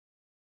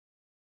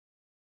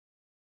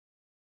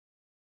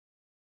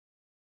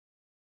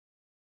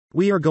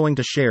We are going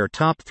to share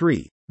top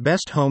 3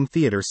 best home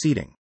theater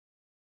seating.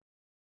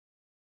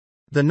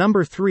 The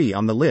number 3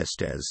 on the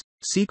list is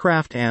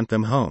Seacraft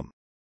Anthem Home.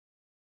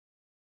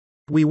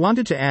 We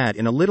wanted to add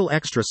in a little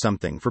extra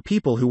something for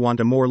people who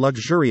want a more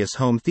luxurious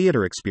home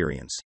theater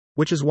experience,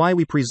 which is why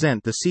we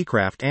present the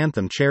Seacraft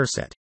Anthem chair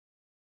set.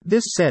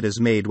 This set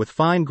is made with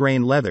fine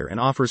grain leather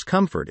and offers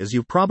comfort as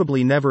you've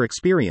probably never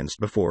experienced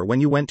before when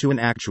you went to an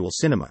actual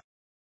cinema.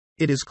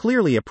 It is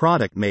clearly a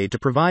product made to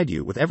provide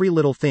you with every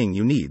little thing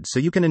you need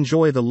so you can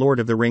enjoy the Lord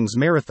of the Rings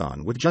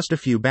marathon with just a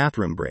few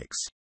bathroom breaks.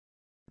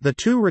 The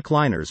 2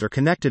 recliners are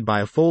connected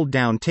by a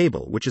fold-down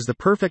table, which is the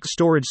perfect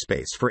storage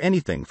space for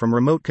anything from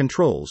remote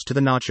controls to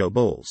the nacho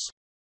bowls.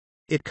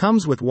 It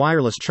comes with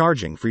wireless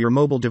charging for your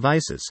mobile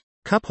devices,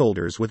 cup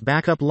holders with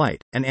backup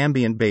light, and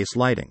ambient base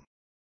lighting.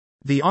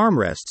 The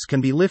armrests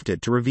can be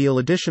lifted to reveal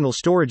additional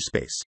storage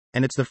space,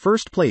 and it's the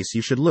first place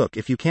you should look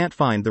if you can't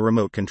find the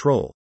remote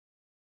control.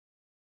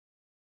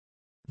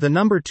 The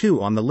number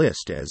 2 on the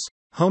list is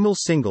Homel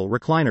Single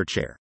Recliner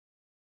Chair.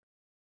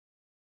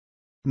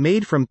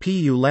 Made from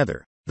PU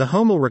leather, the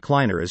Homel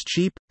recliner is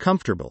cheap,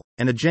 comfortable,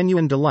 and a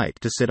genuine delight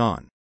to sit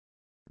on.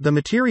 The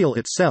material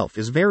itself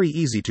is very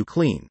easy to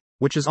clean,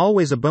 which is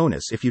always a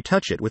bonus if you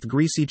touch it with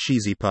greasy,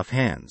 cheesy puff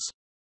hands.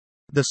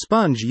 The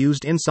sponge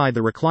used inside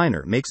the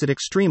recliner makes it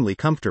extremely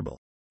comfortable.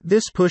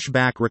 This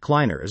push-back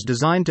recliner is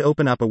designed to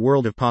open up a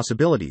world of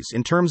possibilities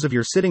in terms of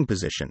your sitting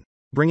position,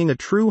 bringing a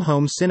true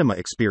home cinema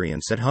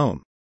experience at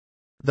home.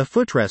 The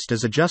footrest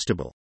is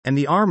adjustable, and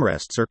the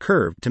armrests are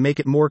curved to make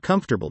it more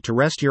comfortable to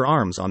rest your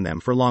arms on them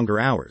for longer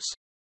hours.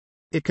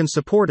 It can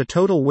support a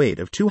total weight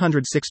of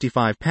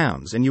 265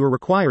 pounds and you are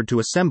required to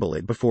assemble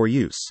it before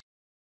use.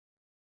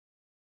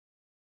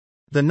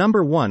 The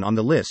number 1 on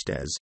the list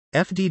is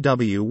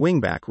FDW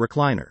Wingback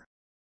Recliner.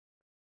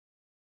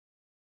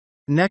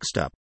 Next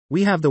up,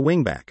 we have the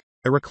Wingback,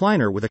 a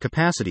recliner with a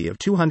capacity of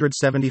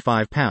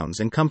 275 pounds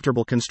and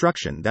comfortable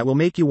construction that will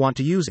make you want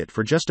to use it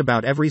for just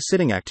about every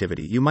sitting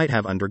activity you might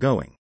have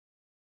undergoing.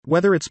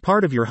 Whether it's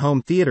part of your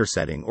home theater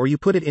setting or you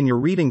put it in your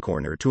reading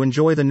corner to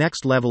enjoy the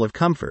next level of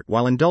comfort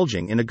while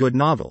indulging in a good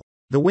novel,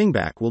 the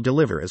Wingback will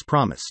deliver as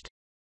promised.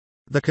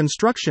 The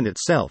construction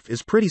itself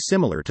is pretty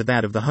similar to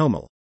that of the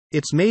Homel.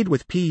 It's made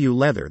with PU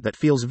leather that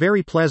feels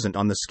very pleasant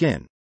on the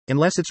skin,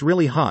 unless it's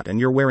really hot and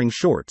you're wearing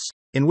shorts,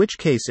 in which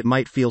case it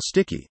might feel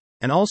sticky,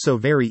 and also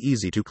very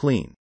easy to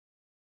clean.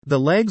 The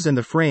legs and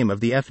the frame of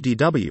the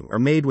FDW are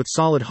made with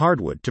solid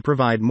hardwood to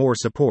provide more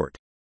support.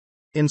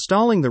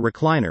 Installing the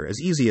recliner is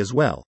easy as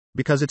well,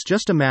 because it's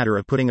just a matter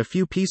of putting a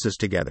few pieces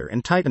together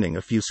and tightening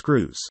a few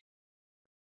screws.